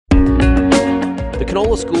The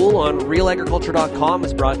Canola School on RealAgriculture.com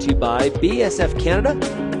is brought to you by BASF Canada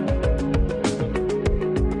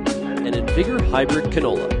and Invigor Hybrid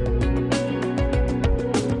Canola.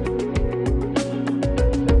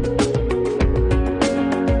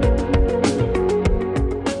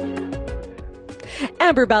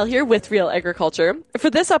 Amber Bell here with Real Agriculture. For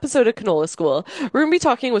this episode of Canola School, we're going to be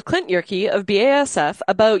talking with Clint Jurke of BASF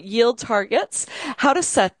about yield targets, how to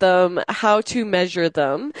set them, how to measure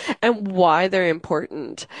them, and why they're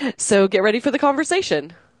important. So get ready for the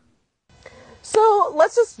conversation. So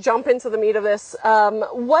let's just jump into the meat of this.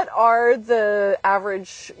 What are the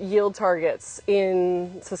average yield targets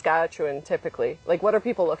in Saskatchewan typically? Like, what are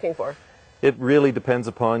people looking for? It really depends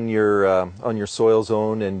upon your soil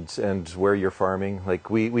zone and where you're farming. Like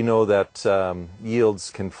we know that yields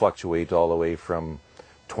can fluctuate all the way from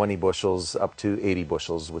 20 bushels up to 80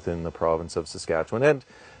 bushels within the province of Saskatchewan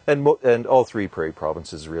and all three prairie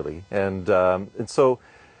provinces really. And so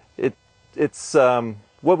it's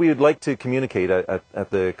what we would like to communicate at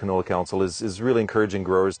the Canola Council is really encouraging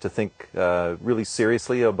growers to think really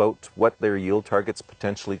seriously about what their yield targets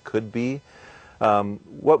potentially could be.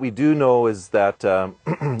 What we do know is that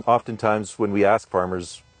oftentimes when we ask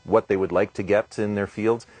farmers what they would like to get in their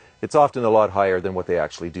fields, it's often a lot higher than what they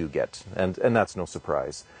actually do get, and that's no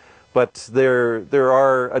surprise. But there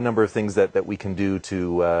are a number of things that we can do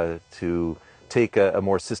to take a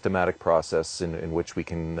more systematic process in which we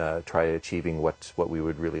can try achieving what we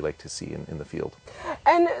would really like to see in the field.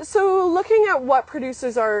 And so looking at what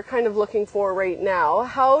producers are kind of looking for right now,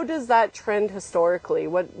 how does that trend historically?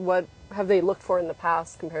 What have they looked for in the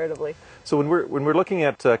past comparatively? So when we're looking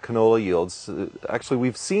at canola yields, actually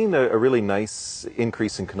we've seen a really nice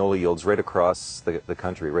increase in canola yields right across the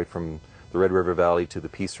country, right from the Red River Valley to the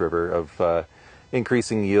Peace River, of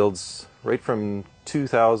increasing yields right from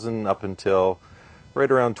 2000 up until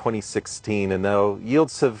right around 2016, and now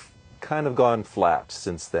yields have kind of gone flat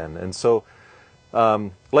since then. And so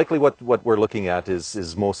likely what we're looking at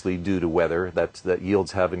is mostly due to weather, that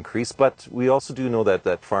yields have increased, but we also do know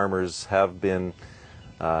that farmers have been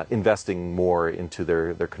investing more into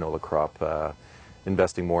their canola crop,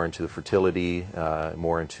 investing more into the fertility,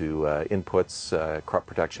 more into inputs, crop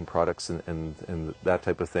protection products, and that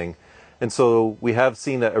type of thing. And so we have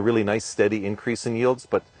seen a really nice steady increase in yields,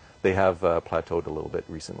 but they have plateaued a little bit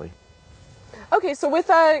recently. Okay, so with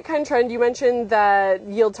that kind of trend, you mentioned that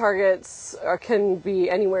yield targets can be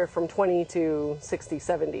anywhere from 20 to 60,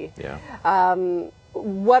 70. Yeah.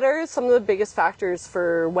 What are some of the biggest factors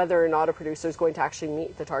for whether or not a producer is going to actually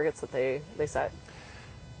meet the targets that they set?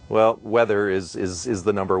 Well, weather is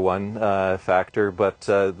the number one factor, but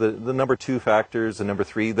the number two factors and number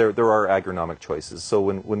three, there are agronomic choices. So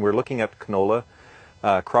when we're looking at canola,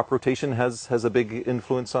 crop rotation has a big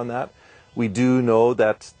influence on that. We do know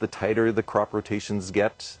that the tighter the crop rotations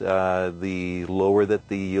get, the lower that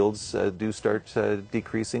the yields do start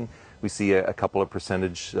decreasing. We see a couple of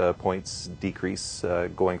percentage points decrease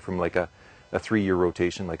going from like a 3-year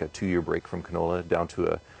rotation, like a 2-year break from canola, down to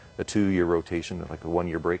a 2-year rotation, like a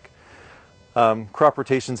 1-year break. Crop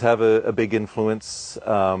rotations have a big influence.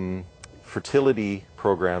 Fertility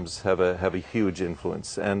programs have a huge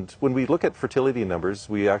influence. And when we look at fertility numbers,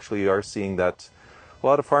 we actually are seeing that a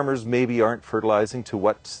lot of farmers maybe aren't fertilizing to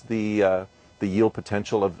what the yield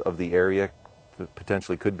potential of the area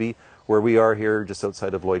potentially could be. Where we are here just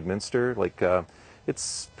outside of Lloydminster, like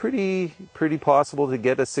it's pretty possible to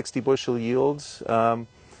get a 60 bushel yield,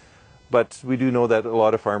 but we do know that a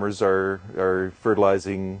lot of farmers are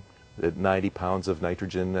fertilizing at 90 pounds of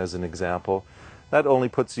nitrogen as an example. That only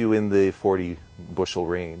puts you in the 40 bushel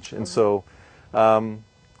range, and so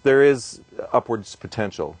there is upwards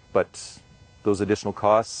potential, but those additional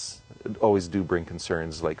costs always do bring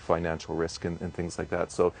concerns like financial risk and things like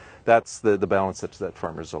that. So that's the balance that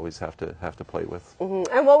farmers always have to play with.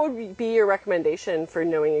 Mm-hmm. And what would be your recommendation for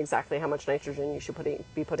knowing exactly how much nitrogen you should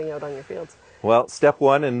be putting out on your fields? Well, step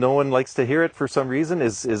one, and no one likes to hear it for some reason,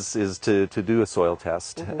 is to do a soil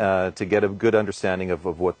test, mm-hmm. To get a good understanding of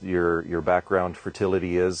what your background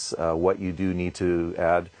fertility is, what you do need to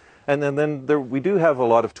add. And then we do have a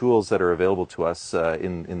lot of tools that are available to us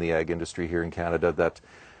in the ag industry here in Canada that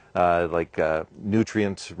like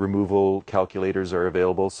nutrient removal calculators are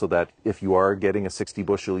available, so that if you are getting a 60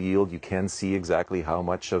 bushel yield, you can see exactly how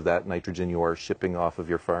much of that nitrogen you are shipping off of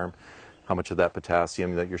your farm, how much of that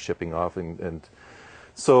potassium that you're shipping off, and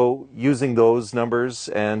so using those numbers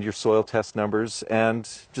and your soil test numbers, and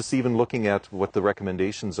just even looking at what the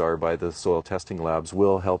recommendations are by the soil testing labs,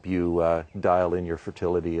 will help you dial in your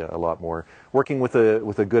fertility a lot more. Working with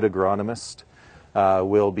a good agronomist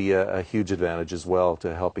will be a huge advantage as well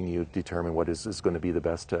to helping you determine what is going to be the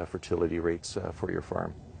best fertility rates for your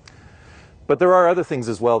farm. But there are other things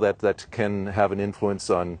as well that can have an influence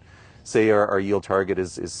on, say our yield target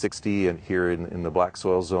is 60 and here in the black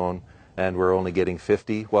soil zone, and we're only getting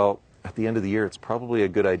 50. Well, at the end of the year, it's probably a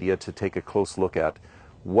good idea to take a close look at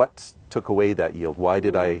what took away that yield. Why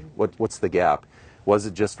did what's the gap? Was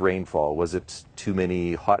it just rainfall? Was it too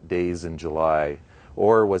many hot days in July?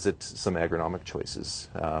 Or was it some agronomic choices?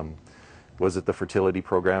 Was it the fertility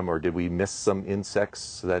program, or did we miss some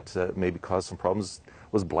insects that maybe caused some problems?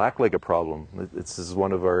 Was blackleg a problem? This is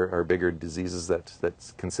one of our bigger diseases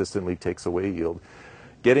that consistently takes away yield.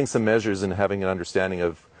 Getting some measures and having an understanding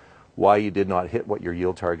of why you did not hit what your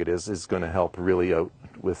yield target is going to help really out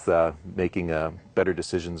with making better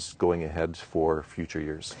decisions going ahead for future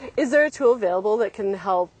years. Is there a tool available that can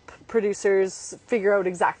help producers figure out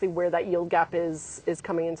exactly where that yield gap is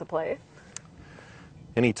coming into play?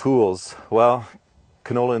 Any tools? Well,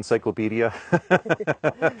 Canola Encyclopedia.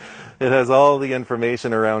 It has all the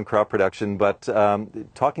information around crop production, but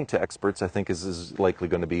talking to experts I think is likely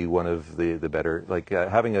going to be one of the better, like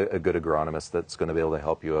having a good agronomist that's going to be able to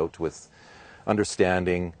help you out with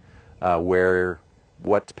understanding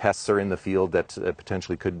what pests are in the field that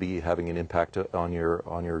potentially could be having an impact on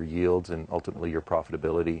your yield and ultimately your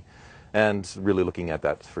profitability, and really looking at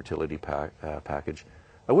that fertility package.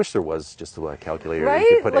 I wish there was just a calculator right?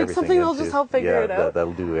 you could put like everything something that'll into. just help figure it out.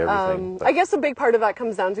 That'll do everything. I guess a big part of that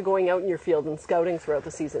comes down to going out in your field and scouting throughout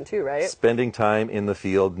the season too, right? Spending time in the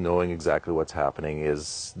field, knowing exactly what's happening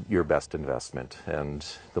is your best investment. And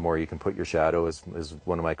the more you can put your shadow, as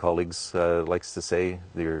one of my colleagues likes to say,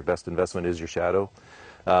 your best investment is your shadow.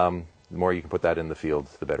 The more you can put that in the field,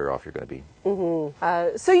 the better off you're going to be.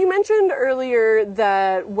 Mm-hmm. So you mentioned earlier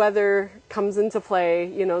that weather comes into play,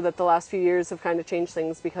 you know, that the last few years have kind of changed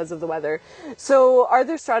things because of the weather. So are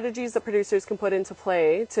there strategies that producers can put into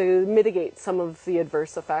play to mitigate some of the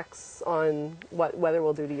adverse effects on what weather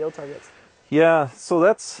will do to yield targets? Yeah, so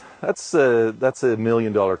that's a $1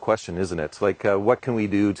 million question, isn't it? Like, what can we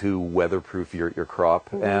do to weatherproof your crop?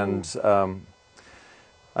 Mm-hmm. And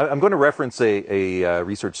I'm going to reference a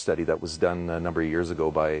research study that was done a number of years ago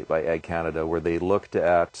by Ag Canada, where they looked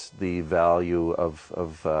at the value of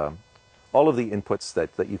all of the inputs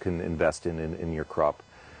that you can invest in your crop.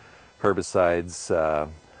 Herbicides,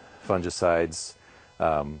 fungicides,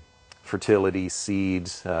 fertility,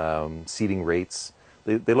 seeding rates.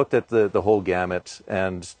 They looked at the whole gamut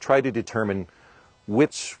and tried to determine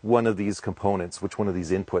which one of these components, which one of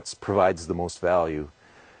these inputs provides the most value.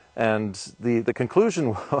 And the conclusion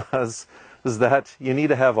was that you need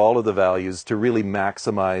to have all of the values to really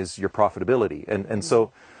maximize your profitability. And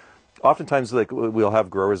so oftentimes, like, we'll have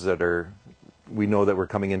growers we know that we're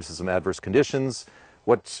coming into some adverse conditions.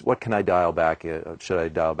 What can I dial back? Should I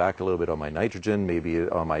dial back a little bit on my nitrogen, maybe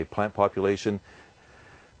on my plant population?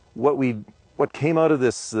 What came out of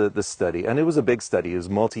this study, and it was a big study, it was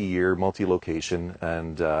multi-year, multi-location,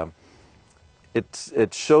 and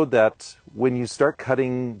it showed that when you start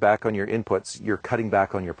cutting back on your inputs, you're cutting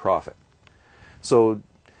back on your profit. So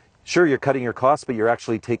sure, you're cutting your costs, but you're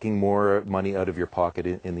actually taking more money out of your pocket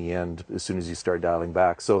in the end as soon as you start dialing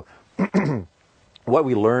back. So what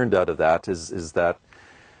we learned out of that is that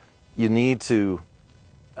you need to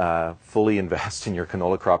fully invest in your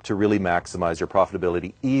canola crop to really maximize your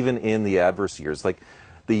profitability, even in the adverse years. Like,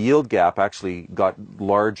 the yield gap actually got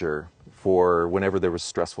larger for whenever there was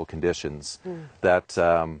stressful conditions, that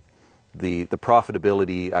the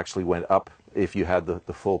profitability actually went up if you had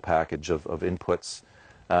the full package of inputs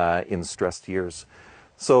in stressed years.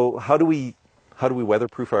 So how do we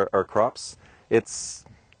weatherproof our crops? It's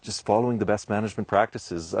just following the best management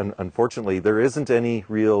practices. Unfortunately, there isn't any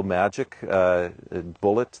real magic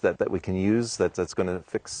bullet that we can use that's going to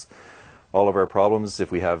fix all of our problems.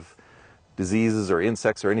 If we have diseases or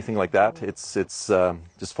insects or anything like that, it's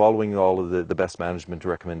just following all of the best management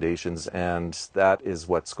recommendations, and that is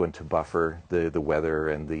what's going to buffer the weather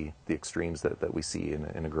and the extremes that we see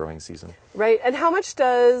in a growing season. Right, and how much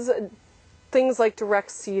does things like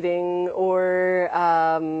direct seeding or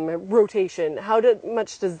rotation,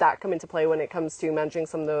 much does that come into play when it comes to managing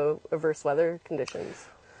some of the adverse weather conditions?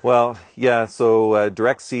 Well, yeah, so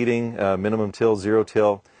direct seeding, minimum till, zero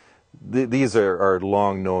till, these are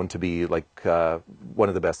long known to be like one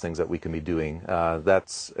of the best things that we can be doing.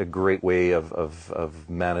 That's a great way of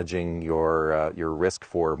managing your risk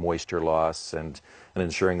for moisture loss and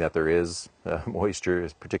ensuring that there is moisture,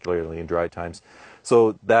 particularly in dry times.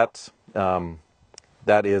 So that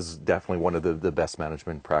that is definitely one of the best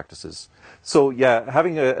management practices. So yeah,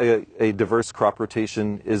 having a diverse crop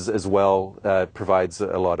rotation is as well provides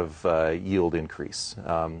a lot of yield increase.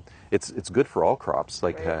 It's good for all crops,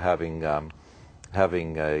 like having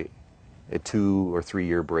a 2 or 3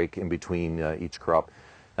 year break in between each crop.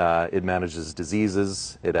 It manages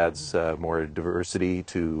diseases. It adds more diversity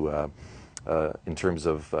to in terms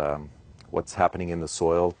of what's happening in the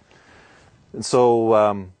soil. And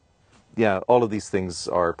so yeah, all of these things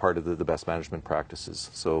are part of the best management practices.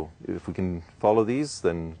 So if we can follow these,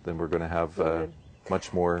 then we're going to have a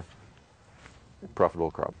much more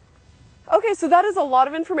profitable crop. Okay, so that is a lot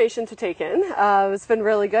of information to take in. It's been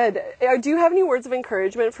really good. Do you have any words of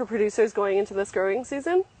encouragement for producers going into this growing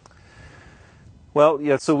season? Well,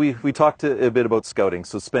 yeah, so we talked a bit about scouting,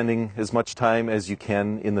 so spending as much time as you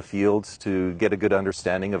can in the field to get a good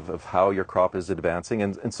understanding of how your crop is advancing.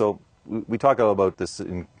 And so we talk all about this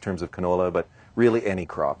in terms of canola, but really any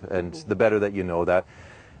crop, and the better that you know that.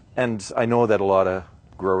 And I know that a lot of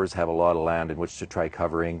growers have a lot of land in which to try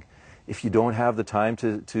covering. If you don't have the time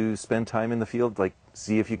to spend time in the field, like,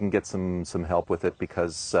 see if you can get some help with it,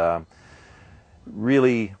 because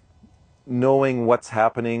really knowing what's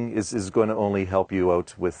happening is going to only help you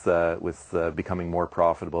out with becoming more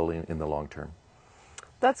profitable in the long term.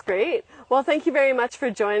 That's great. Well, thank you very much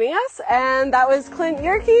for joining us. And that was Clint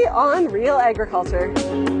Jurke on Real Agriculture.